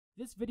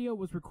This video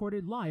was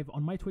recorded live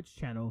on my Twitch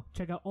channel.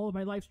 Check out all of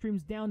my live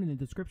streams down in the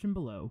description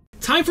below.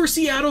 Time for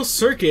Seattle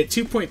Circuit,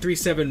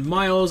 2.37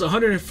 miles,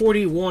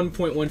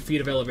 141.1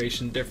 feet of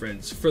elevation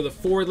difference. For the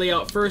forward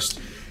layout first,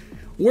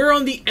 we're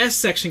on the S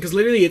section, because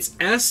literally it's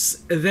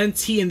S, then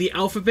T in the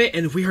alphabet,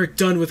 and we are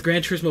done with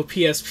Gran Turismo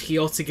PSP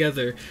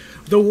altogether.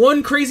 The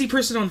one crazy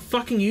person on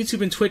fucking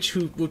YouTube and Twitch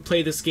who would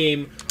play this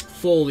game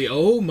fully.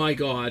 Oh my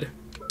god.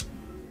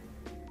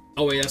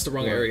 Oh wait, that's the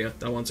wrong area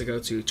that I want to go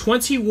to.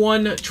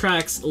 21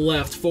 tracks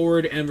left,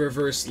 forward and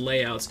reverse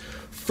layouts.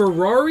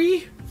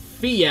 Ferrari,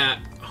 Fiat,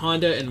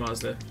 Honda, and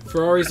Mazda.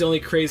 Ferrari's the only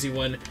crazy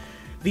one.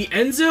 The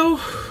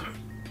Enzo,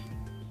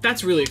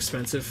 that's really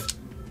expensive.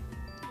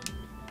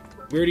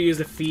 We already used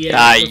the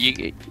Fiat.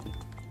 You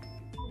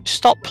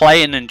stop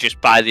playing and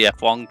just buy the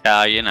F1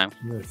 car, you know.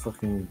 Yeah,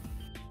 fucking...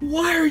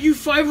 Why are you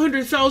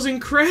 500,000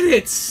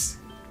 credits?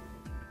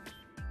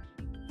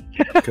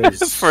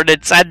 For an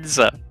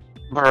Enzo.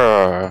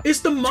 It's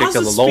the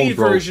Mazda Speed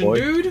version,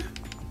 dude.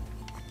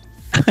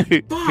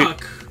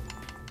 Fuck.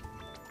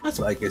 That's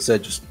like I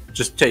said,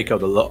 just take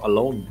out a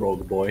loan,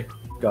 broke boy.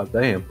 God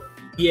damn.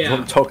 Yeah.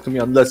 Don't talk to me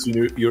unless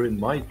you're in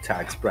my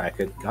tax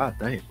bracket. God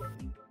damn.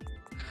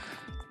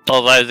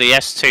 Although the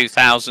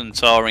S2000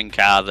 touring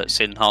car that's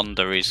in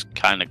Honda is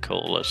kind of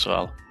cool as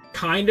well.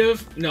 Kind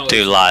of? No,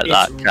 Do like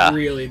that car. It's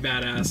really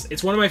badass.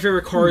 It's one of my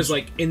favorite cars,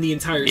 like, in the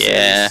entire series.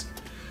 Yeah.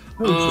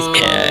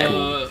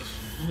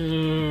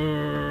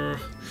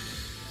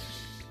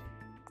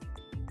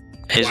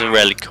 It's a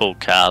really cool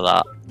car,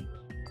 that.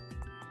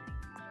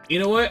 You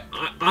know what?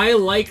 I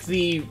like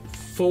the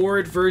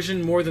forward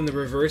version more than the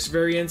reverse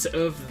variant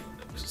of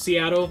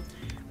Seattle.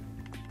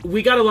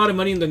 We got a lot of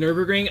money in the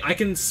Nürburgring. I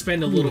can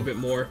spend a little bit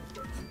more.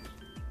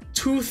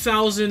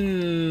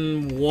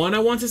 2001, I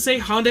want to say.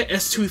 Honda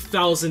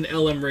S2000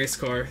 LM race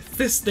car.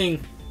 This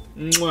thing,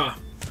 mwah,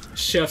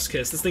 chef's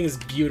kiss. This thing is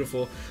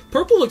beautiful.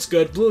 Purple looks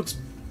good. Blue looks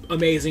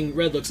amazing.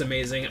 Red looks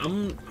amazing. I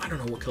don't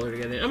know what color to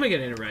get in. I'm gonna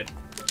get in a red.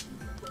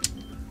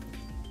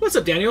 What's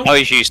up, Daniel? I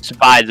always used to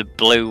buy the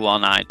blue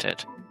one, I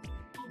did.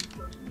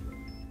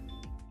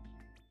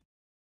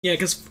 Yeah,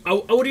 because I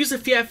would use the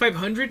Fiat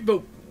 500,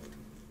 but...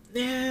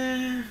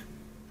 yeah.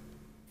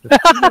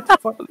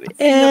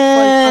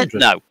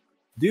 No.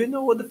 Do you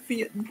know what the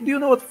Fiat? Do you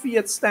know what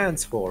Fiat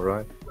stands for,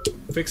 right?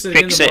 Fix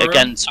it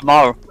again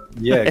tomorrow.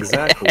 Yeah,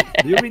 exactly.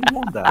 Do you really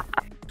want that?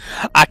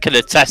 I can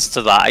attest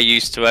to that. I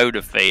used to own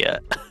a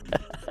Fiat.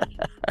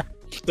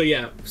 So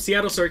yeah,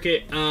 Seattle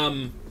Circuit.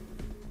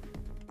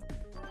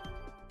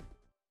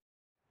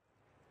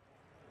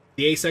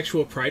 The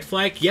asexual pride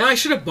flag. Yeah, I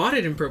should have bought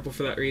it in purple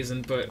for that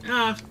reason, but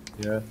yeah.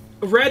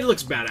 Red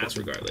looks badass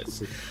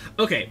regardless.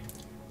 Okay,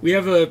 we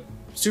have a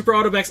Super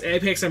Autobex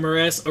Apex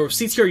MRS, a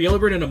CTR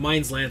Yellowbird, and a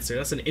Mines Lancer.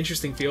 That's an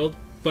interesting field,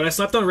 but I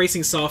slept on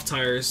racing soft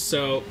tires,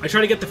 so I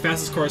try to get the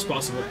fastest car as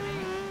possible.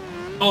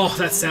 Oh,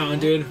 that sound,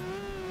 dude.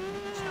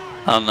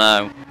 Oh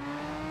no.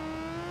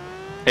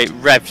 It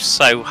revs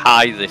so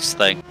high, this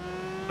thing.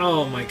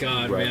 Oh my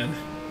god, man.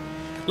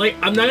 Like,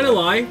 I'm not gonna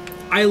lie,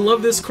 I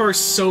love this car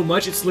so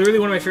much. It's literally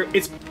one of my favorite.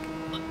 It's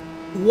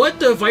what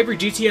the Viper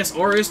GTS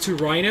R is to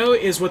Rhino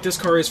is what this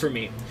car is for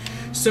me.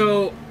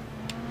 So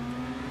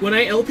when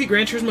I LP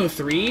Gran Turismo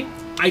 3,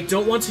 I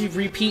don't want to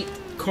repeat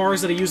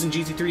cars that I use in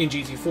GT3 and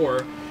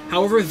GT4.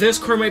 However, this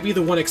car might be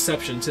the one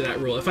exception to that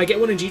rule. If I get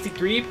one in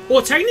GT3,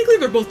 well, technically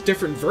they're both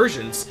different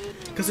versions,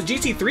 because the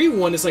GT3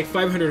 one is like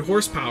 500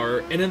 horsepower,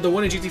 and then the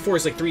one in GT4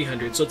 is like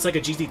 300. So it's like a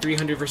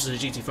GT300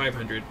 versus a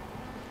GT500,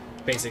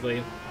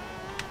 basically.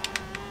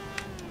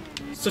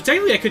 So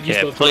technically I could use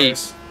both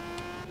cars.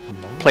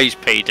 Please,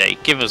 PD,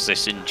 give us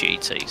this in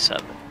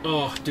GT7.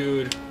 Oh,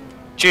 dude.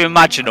 Do you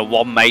imagine a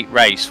one-mate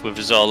race with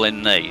us all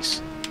in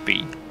these?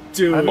 Be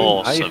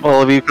awesome.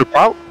 Well, we could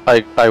I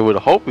would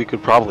hope we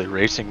could probably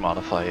racing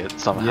modify it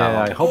somehow.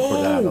 Yeah, I hope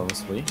for that,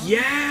 honestly.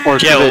 Yeah! Or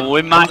yeah,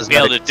 we might be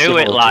able to do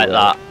it like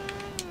that.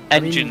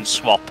 Engine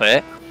swap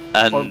it,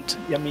 and... Or,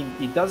 I mean,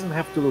 it doesn't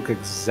have to look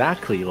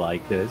exactly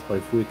like this, but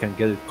if we can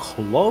get it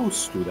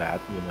close to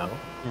that, you know?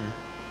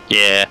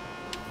 Yeah.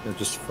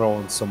 Just throw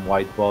in some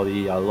white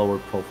body, a lower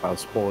profile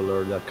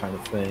spoiler, that kind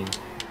of thing.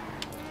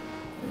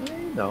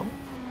 You know.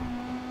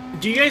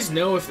 Do you guys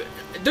know if...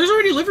 There's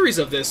already liveries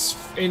of this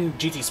in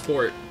GT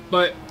Sport,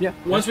 but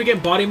once we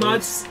get body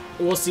mods,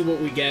 we'll see what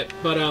we get.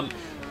 But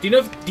do you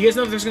guys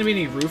know if there's going to be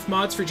any roof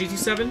mods for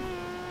GT7?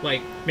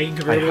 Like, making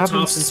convertible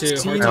tops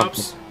into hard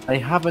tops? I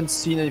haven't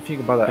seen anything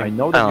about that. I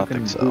know that you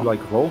can do,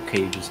 like, roll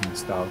cages and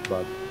stuff,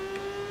 but...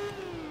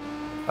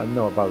 I don't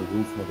know about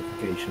roof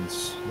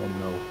modifications. I don't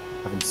know.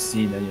 I haven't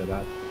seen any of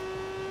that.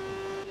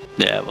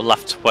 Yeah, we'll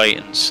have to wait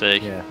and see.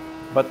 Yeah,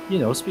 but you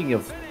know, speaking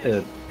of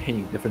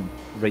painting different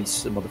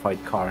race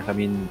modified cars, I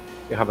mean,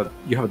 you have a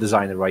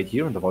designer right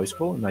here on the voice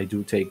call, and I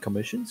do take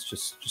commissions.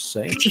 Just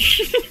saying.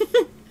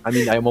 I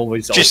mean, I'm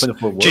always open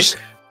for work.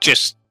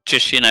 Just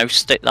you know,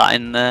 stick that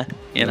in there.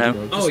 You know.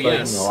 Oh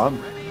yes. You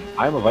know,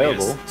 I'm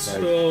available. Yes,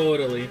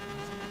 totally.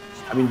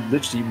 I mean,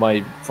 literally,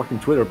 my fucking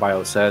Twitter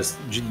bio says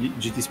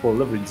GT Sport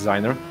livery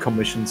designer,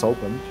 commissions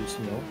open. Just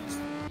you know.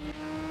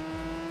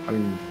 I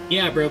mean,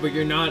 yeah, bro, but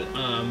you're not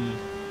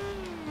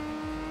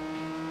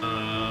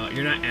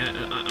You're not.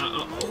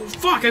 Oh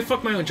fuck! I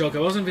fucked my own joke. I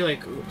was gonna be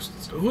like,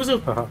 who's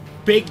a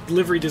big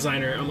livery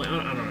designer? I'm like,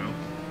 I don't know.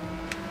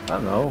 I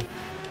don't know.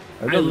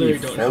 I don't really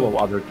follow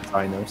other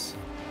designers.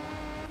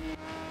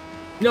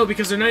 No,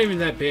 because they're not even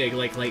that big.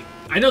 Like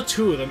I know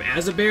two of them,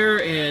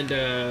 Azabear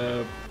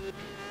and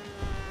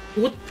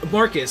what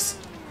Marcus.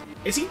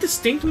 Is he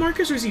Distinct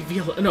Marcus or is he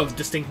No,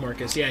 Distinct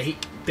Marcus. Yeah,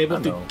 they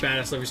both do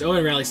badass liveries. Oh,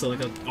 and Rally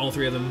Silica, all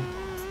three of them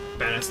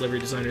badass livery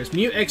designers.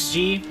 Mute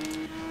XG,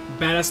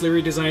 badass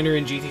livery designer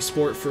in GT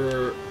Sport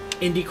for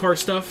IndyCar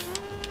stuff.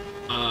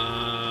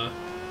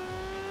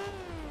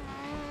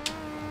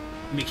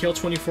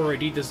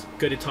 Mikhail24ID does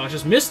good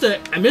Itashas. Mr.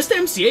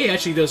 MCA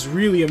actually does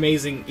really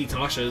amazing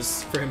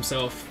Itashas for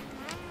himself.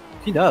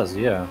 He does,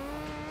 yeah.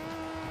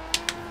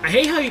 I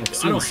hate how I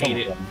don't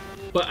hate it,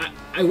 but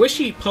I wish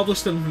he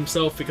published them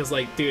himself because,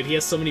 like, dude, he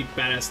has so many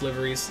badass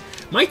liveries.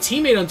 My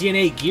teammate on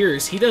DNA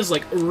Gears, he does,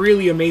 like,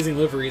 really amazing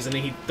liveries, and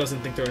he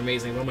doesn't think they're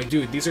amazing. But I'm like,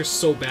 dude, these are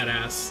so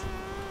badass.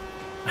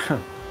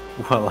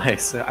 Well,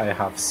 I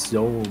have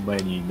so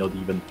many not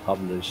even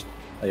published.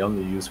 I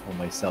only use for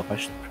myself. I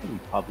should probably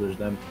publish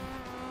them.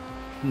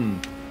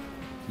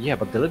 Yeah,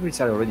 but the liveries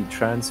are already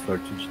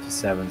transferred to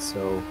GT7,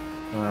 so...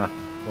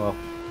 well...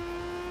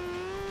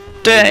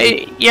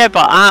 Yeah,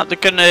 but aren't they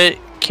gonna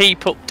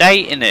keep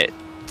updating it,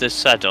 they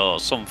said, or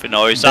something,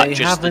 or is that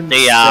just the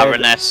DR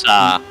and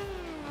SR?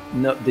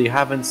 No, they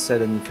haven't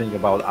said anything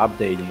about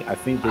updating. I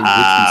think they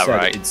literally said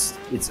right.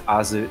 it's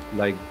as it,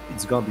 like,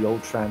 it's gonna be all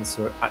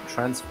transferred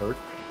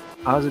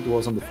as it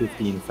was on the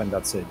 15th, and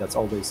that's it. That's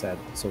all they said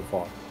so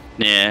far.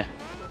 Yeah.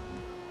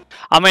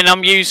 I mean,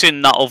 I'm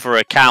using that other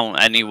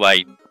account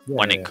anyway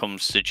when it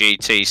comes to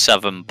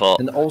GT7, but...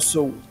 And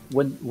also,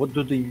 what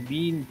do they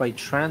mean by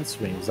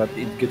transferring? Is that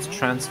it gets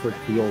transferred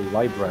to your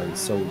library,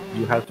 so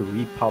you have to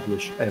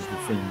republish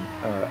everything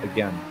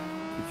again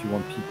if you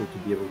want people to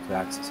be able to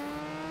access it.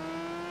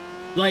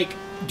 Like,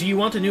 do you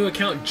want a new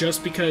account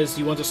just because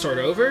you want to start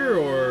over,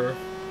 or...?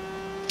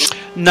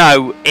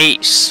 No,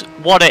 it's...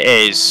 What it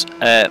is,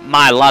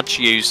 my lads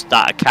used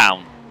that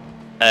account.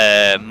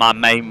 My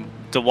main...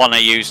 The one I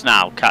use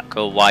now,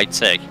 Catco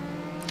YT.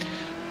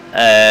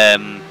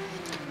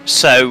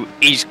 So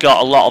he's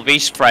got a lot of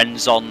his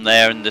friends on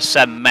there, and they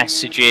send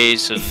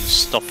messages and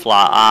stuff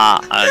like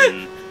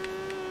that,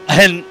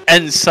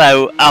 and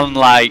so I'm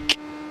like,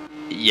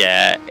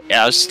 yeah,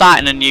 I was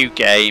starting a new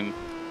game,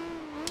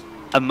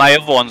 and my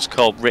other one's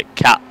called Rick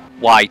Cat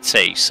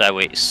YT, so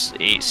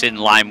it's in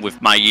line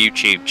with my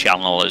YouTube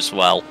channel as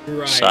well.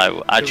 Right.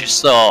 So I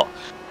just thought,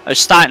 I was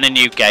starting a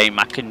new game,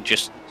 I can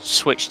just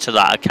switch to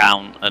that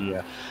account,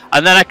 and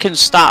then I can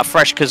start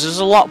fresh, because there's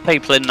a lot of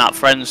people in that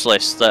friends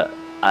list that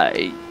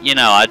I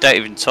don't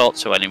even talk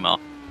to anymore.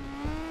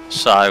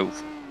 So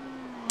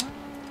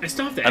I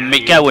still have to and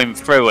me going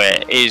through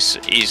it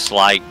is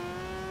like,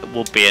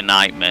 would be a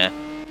nightmare.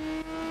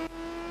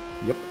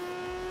 Yep.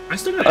 I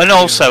still and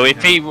also,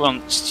 if he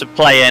wants to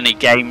play any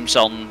games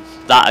on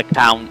that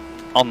account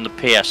on the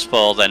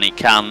PS4, then he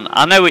can.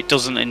 I know it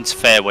doesn't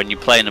interfere when you're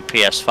playing a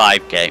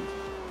PS5 game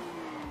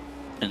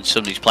and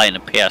somebody's playing a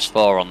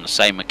PS4 on the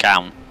same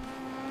account.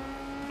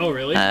 Oh,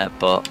 really?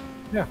 But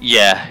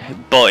yeah,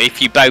 but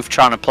if you're both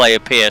trying to play a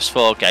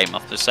PS4 game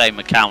off the same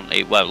account,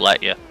 it won't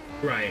let you.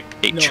 Right.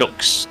 It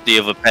chucks the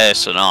other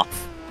person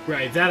off.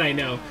 Right, that I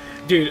know.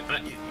 Dude,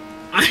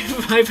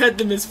 I've had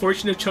the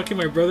misfortune of chucking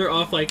my brother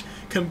off, like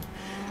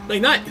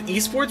not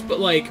esports, but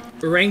like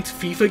ranked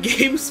FIFA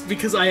games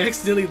because I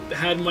accidentally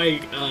had my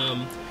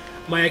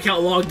my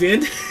account logged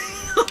in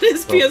on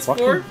his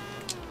PS4.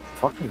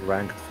 Fucking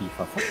ranked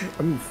FIFA.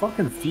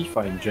 Fucking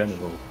FIFA in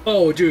general.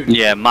 Oh, dude.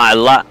 Yeah, my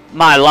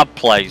lad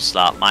plays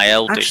that. My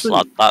eldest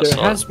lad. That's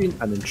there has been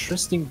an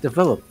interesting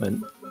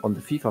development on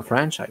the FIFA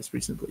franchise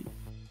recently.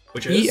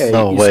 Which is? EA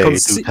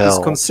is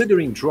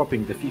considering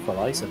dropping the FIFA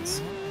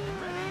license.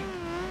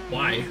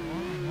 Why?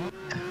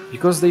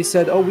 Because they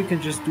said, oh, we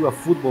can just do a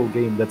football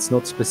game that's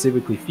not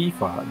specifically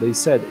FIFA. They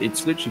said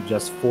it's literally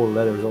just 4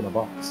 letters on a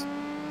box.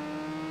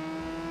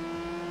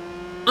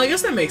 I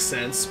guess that makes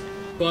sense.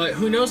 But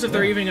who knows if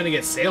they're even going to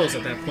get sales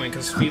at that point,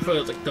 because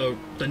FIFA, like,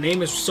 the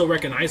name is so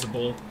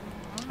recognizable.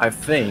 I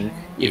think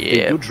if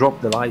they do drop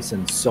the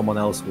license, someone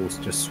else will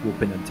just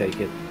swoop in and take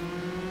it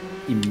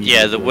immediately.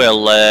 Yeah, they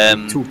will.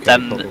 2K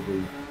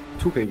probably.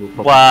 2K will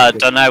probably. Well, I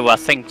don't know. I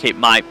think it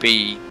might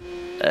be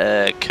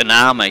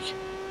Konami.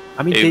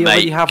 I mean, they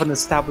already have an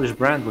established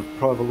brand with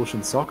Pro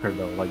Evolution Soccer,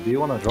 though. Like, do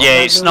you want to drop Yeah,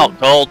 that it's not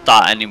called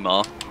that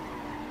anymore.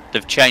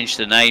 They've changed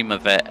the name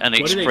of it, and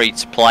it's free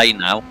to play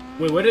now.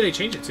 Wait, what did they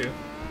change it to?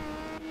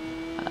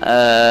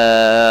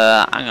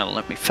 Hang on,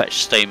 let me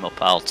fetch Steam up.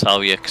 I'll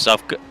tell you, because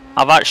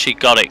I've actually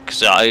got it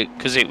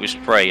because it was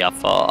free. I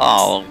thought,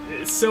 oh.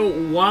 So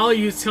while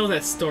you tell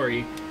that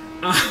story,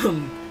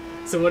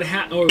 so what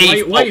happened?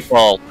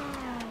 Football.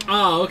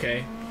 Oh,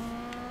 okay,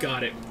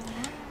 got it.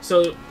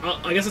 So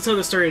I guess I'll tell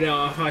the story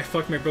now of how I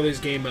fucked my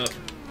brother's game up.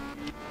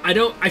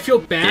 I feel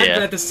bad,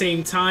 but at the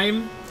same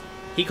time,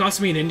 he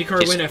cost me an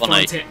IndyCar win at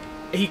Fontana.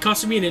 He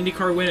cost me an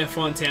IndyCar win at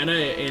Fontana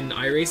in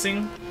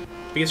iRacing.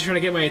 Because he's trying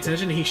to get my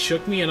attention, he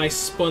shook me and I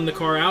spun the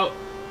car out.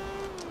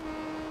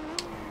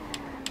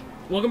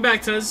 welcome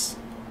back, Tuz.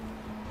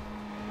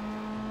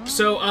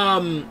 So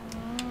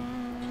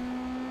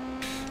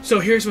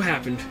here's what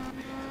happened.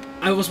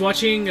 I was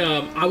watching,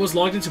 I was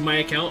logged into my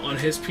account on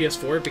his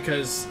PS4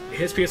 because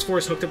his PS4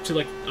 is hooked up to,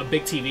 like, a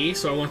big TV,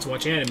 so I wanted to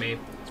watch anime. I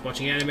was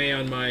watching anime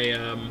on my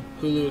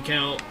Hulu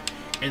account,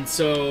 and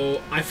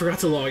so I forgot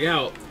to log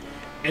out.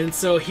 And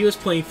so he was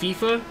playing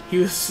FIFA, he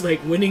was,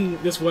 like,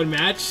 winning this one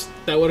match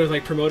that would have,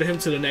 like, promoted him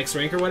to the next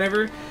rank or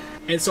whatever.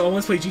 And so I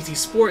wanted to play GT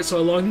Sport, so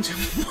I logged into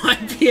my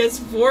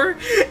PS4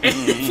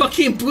 and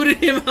fucking booted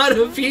him out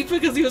of FIFA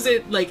because he was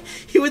in, like,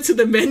 he went to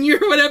the menu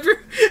or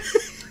whatever.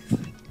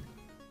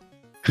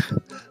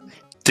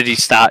 Did he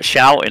start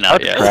shouting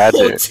at you?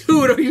 Oh,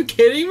 dude, are you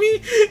kidding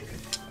me?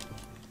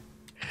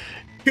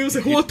 He was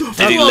like, what the fuck?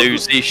 Did he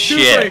lose his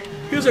shit?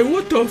 He was like,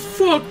 what the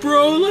fuck,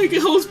 bro? Like,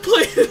 I was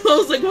playing, I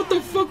was like, what the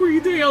fuck were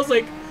you doing? I was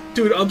like,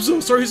 dude, I'm so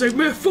sorry. He's like,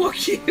 man,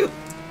 fuck you.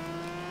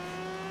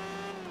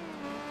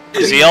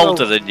 Is he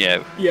older than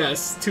you?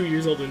 Yes, 2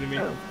 years older than me.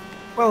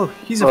 Well,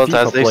 he's a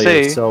FIFA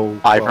player, so...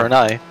 Eye for an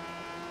eye.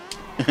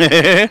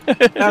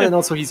 And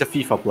also he's a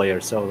FIFA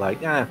player, so,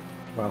 like, yeah,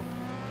 well...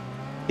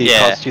 He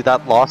cost you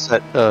that loss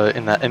at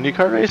in that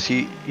IndyCar race.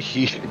 He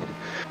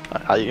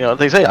you know,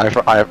 they say eye for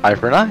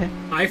an eye.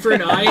 Eye for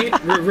an eye,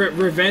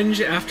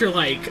 revenge after,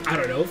 like, I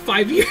don't know,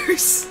 5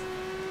 years.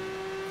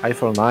 Eye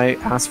for an eye,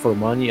 ask for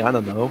money, I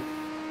don't know.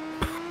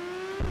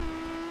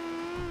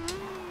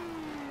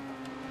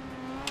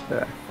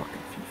 Fucking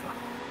FIFA.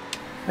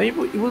 I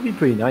mean, it would be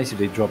pretty nice if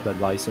they dropped that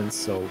license,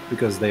 so,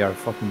 because they are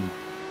fucking,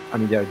 I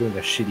mean, they are doing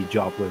a shitty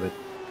job with it.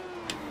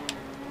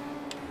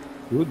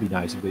 It would be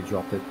nice if they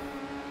dropped it.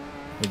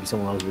 Maybe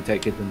someone else would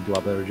take it and do a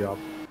better job.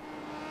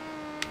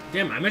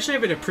 Damn, I'm actually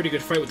having a pretty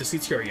good fight with the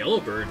CTR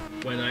Yellowbird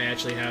when I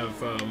actually have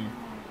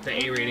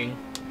the A rating.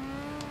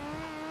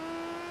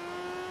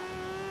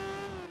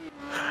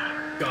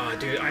 God,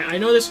 dude, I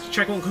know this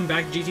track won't come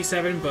back to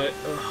GT7, but,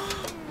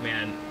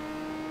 man.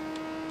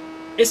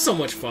 It's so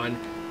much fun.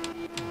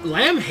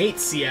 Lamb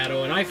hates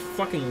Seattle, and I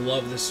fucking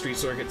love this street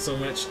circuit so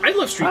much. I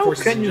love street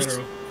courses in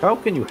general. How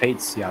can you hate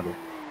Seattle?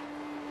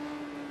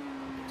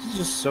 This is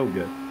just so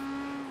good.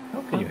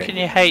 How can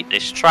you hate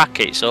this track?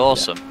 It's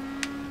awesome. Yeah.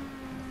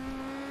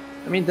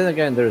 I mean, then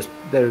again, there's,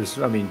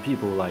 I mean,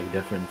 people like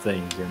different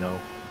things, you know.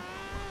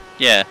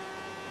 Yeah.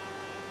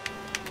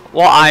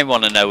 What I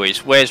want to know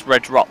is, where's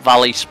Red Rock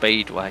Valley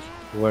Speedway?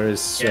 Where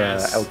is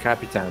El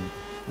Capitan?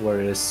 Where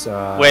is...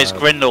 where's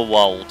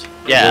Grindelwald?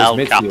 Yeah, El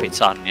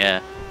Capitan,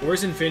 yeah.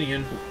 Where's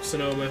Infineon?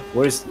 Sonoma.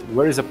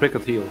 Where is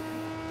Apricot Hill?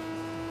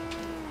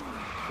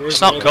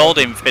 It's not called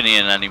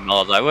Infineon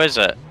anymore, though, is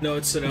it? No,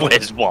 it's Sonoma.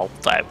 Where's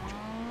Waldo?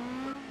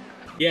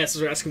 Yeah,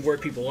 so we're asking where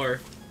people are.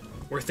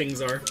 Where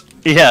things are.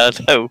 Yeah,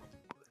 I know.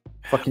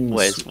 Fucking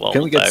where's Waldo?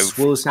 Can we get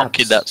Swiss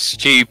Fucking that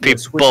stupid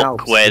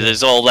book where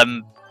there's all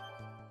them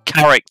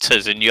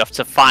characters and you have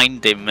to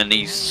find him and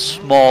he's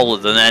smaller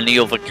than any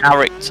other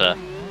character.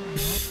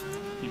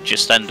 You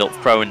just end up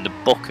throwing the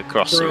book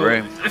across the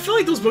room. I feel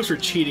like those books were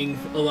cheating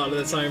a lot of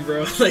the time,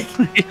 bro. Like,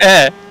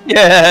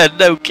 yeah,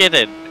 no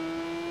kidding.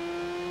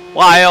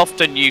 Well, I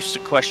often used to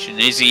question,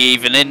 is he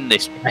even in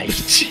this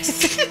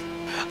page?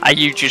 Are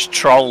you just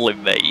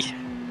trolling me?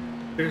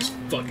 They're just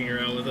fucking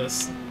around with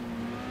us.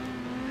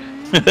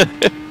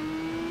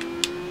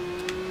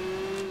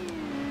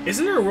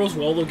 Isn't there a Where's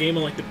Waldo game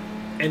on, like, the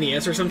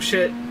NES or some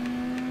shit?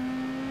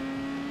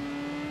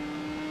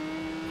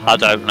 I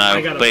don't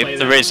know, but if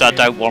there is, I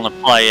don't want to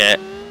play it.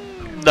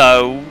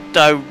 No,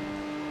 don't.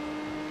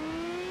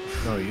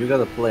 No, you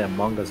gotta play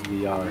Among Us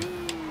VR.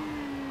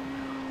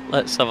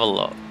 Let's have a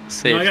look.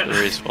 See if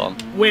there is one.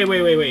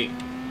 Wait.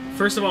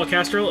 First of all,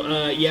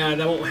 Castrol, yeah,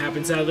 that won't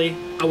happen, sadly.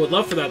 I would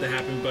love for that to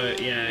happen,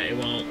 but yeah, it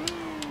won't.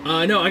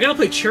 No, I gotta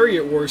play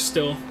Chariot Wars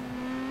still.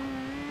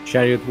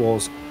 Chariot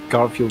Wars,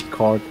 Garfield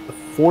Kart,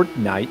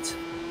 Fortnite,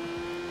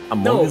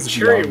 Among Us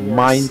Chariot VR,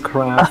 Wars.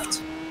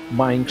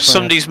 Minecraft.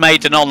 Somebody's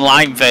made an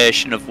online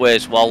version of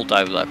Where's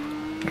Waldo, though.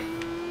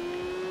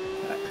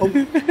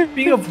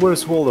 Speaking of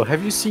Where's Waldo,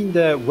 have you seen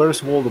the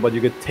Where's Waldo but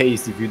you get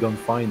tased if you don't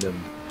find them?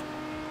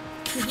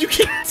 You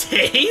get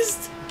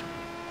tased?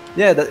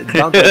 Yeah,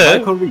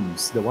 Michael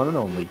Reeves, the one and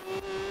only.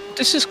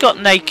 This has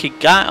got naked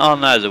guy. Oh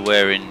no, they're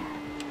wearing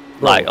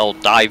like old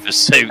diver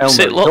suits.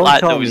 Elmer, it looked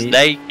like they was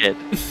naked.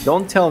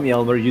 Don't tell me,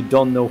 Elmer, you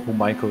don't know who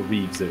Michael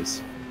Reeves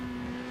is.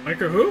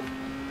 Michael who?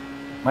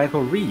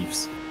 Michael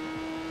Reeves.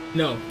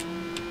 No.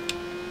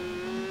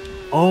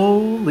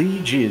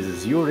 Holy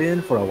Jesus, you're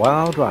in for a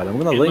wild ride. I'm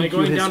gonna link you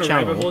his channel. Am I going down a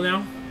rabbit hole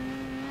now?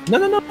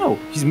 No.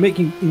 He's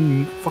making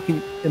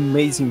fucking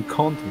amazing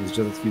content. It's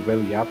just that he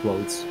rarely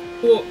uploads.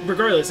 Well,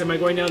 regardless, am I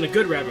going down a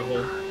good rabbit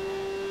hole?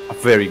 A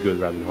very good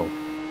rabbit hole.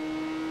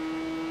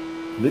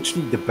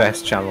 Literally the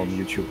best channel on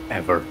YouTube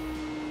ever.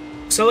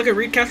 So, like,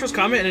 read Castro's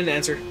comment and an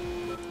answer.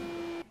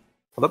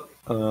 Hold up.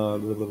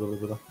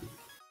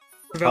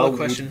 Valid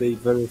question. Would they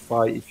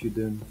verify if you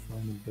didn't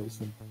find a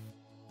person?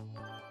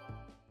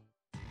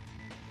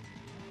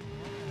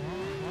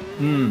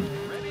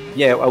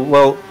 Yeah,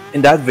 well,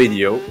 in that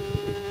video,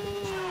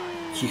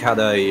 he had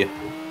an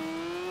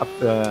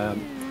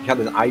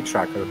eye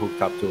tracker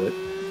hooked up to it,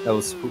 that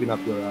was hooking up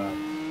your,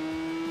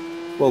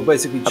 well,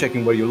 basically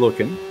checking where you're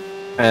looking.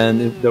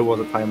 And if there was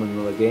a timer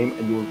in the game,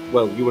 and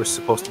you were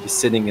supposed to be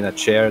sitting in a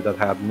chair that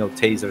had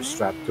taser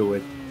strapped to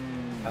it,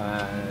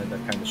 that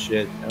kind of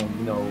shit.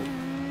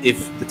 And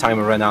if the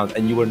timer ran out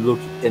and you weren't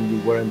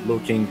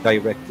looking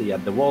directly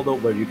at the wall, though,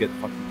 where you get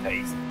fucking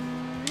tased.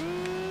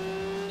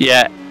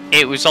 Yeah,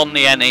 it was on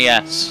the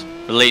NES,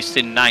 released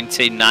in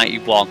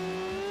 1991.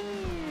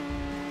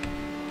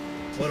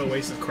 What a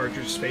waste of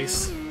cartridge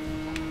space.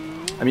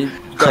 I mean,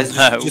 guys,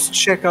 just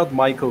check out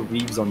Michael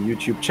Reeves on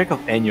YouTube. Check out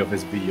any of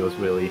his videos,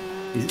 really.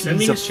 He's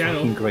a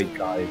fucking great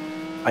guy.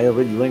 I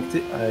already linked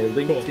it. I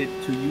linked it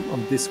to you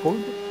on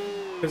Discord.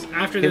 Because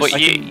after this,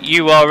 but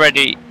you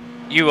already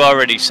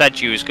said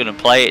you was going to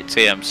play it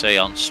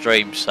TMC on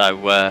stream, so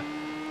yeah,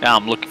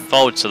 I'm looking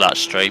forward to that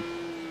stream.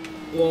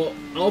 Well,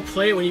 I'll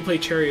play it when you play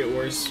Chariot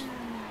Wars.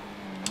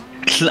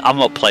 I'm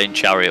not playing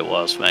Chariot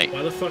Wars, mate.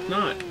 Why the fuck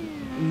not?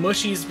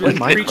 Mushy's been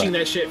preaching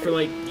that shit for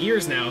like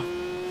years now.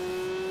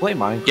 Play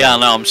Minecraft. Yeah,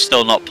 no, I'm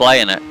still not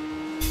playing it.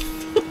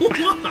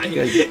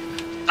 Why?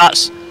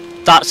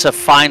 That's a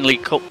finely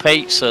cut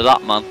pizza,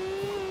 that man.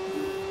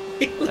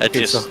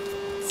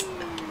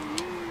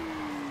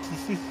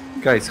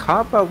 Guys,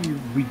 how about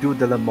we do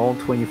the Le Mans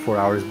 24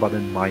 hours, but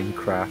in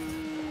Minecraft?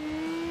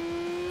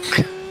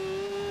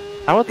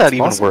 How would that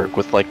even work?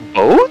 With like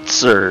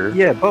boats, or?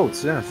 Yeah,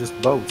 boats. Yeah, just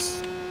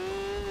boats.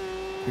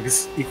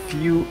 Because if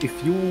you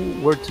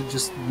were to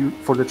just use,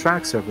 for the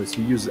track surface,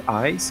 you use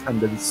ice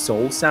and then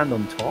soul sand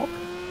on top,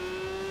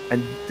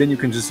 and then you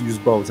can just use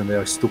boats, and they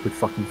are stupid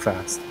fucking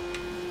fast.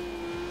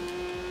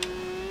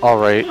 All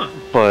right,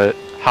 but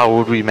how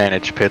would we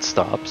manage pit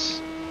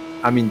stops?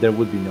 I mean, there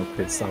would be no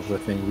pit stops. I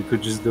think we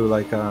could just do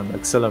like an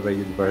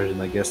accelerated version.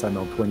 I guess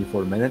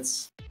 24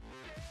 minutes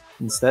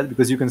instead,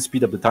 because you can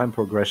speed up the time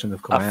progression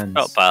of commands.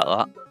 I forgot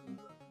about that.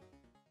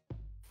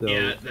 So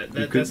yeah,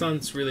 that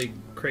sounds really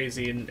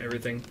crazy and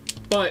everything.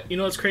 But you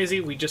know what's crazy?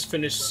 We just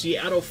finished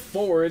Seattle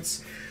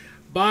Forwards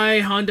by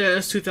Honda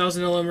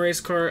S2000 LM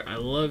race car. I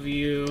love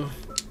you.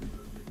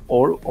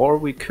 Or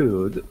we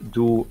could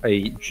do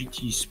a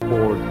GT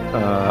Sport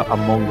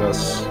Among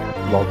Us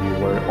lobby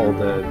where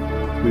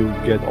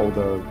we'll get all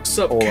our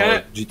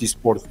GT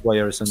Sport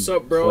players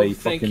and bro? play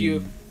thank fucking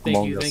you.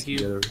 Among Us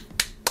together.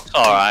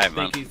 Alright,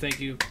 man. Thank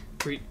you.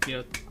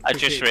 I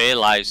just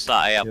realised that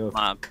I have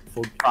my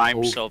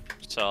Prime sub,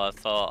 so I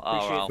thought,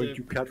 oh well,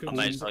 I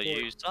may as well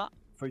use that.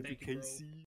 Thank you, Casey.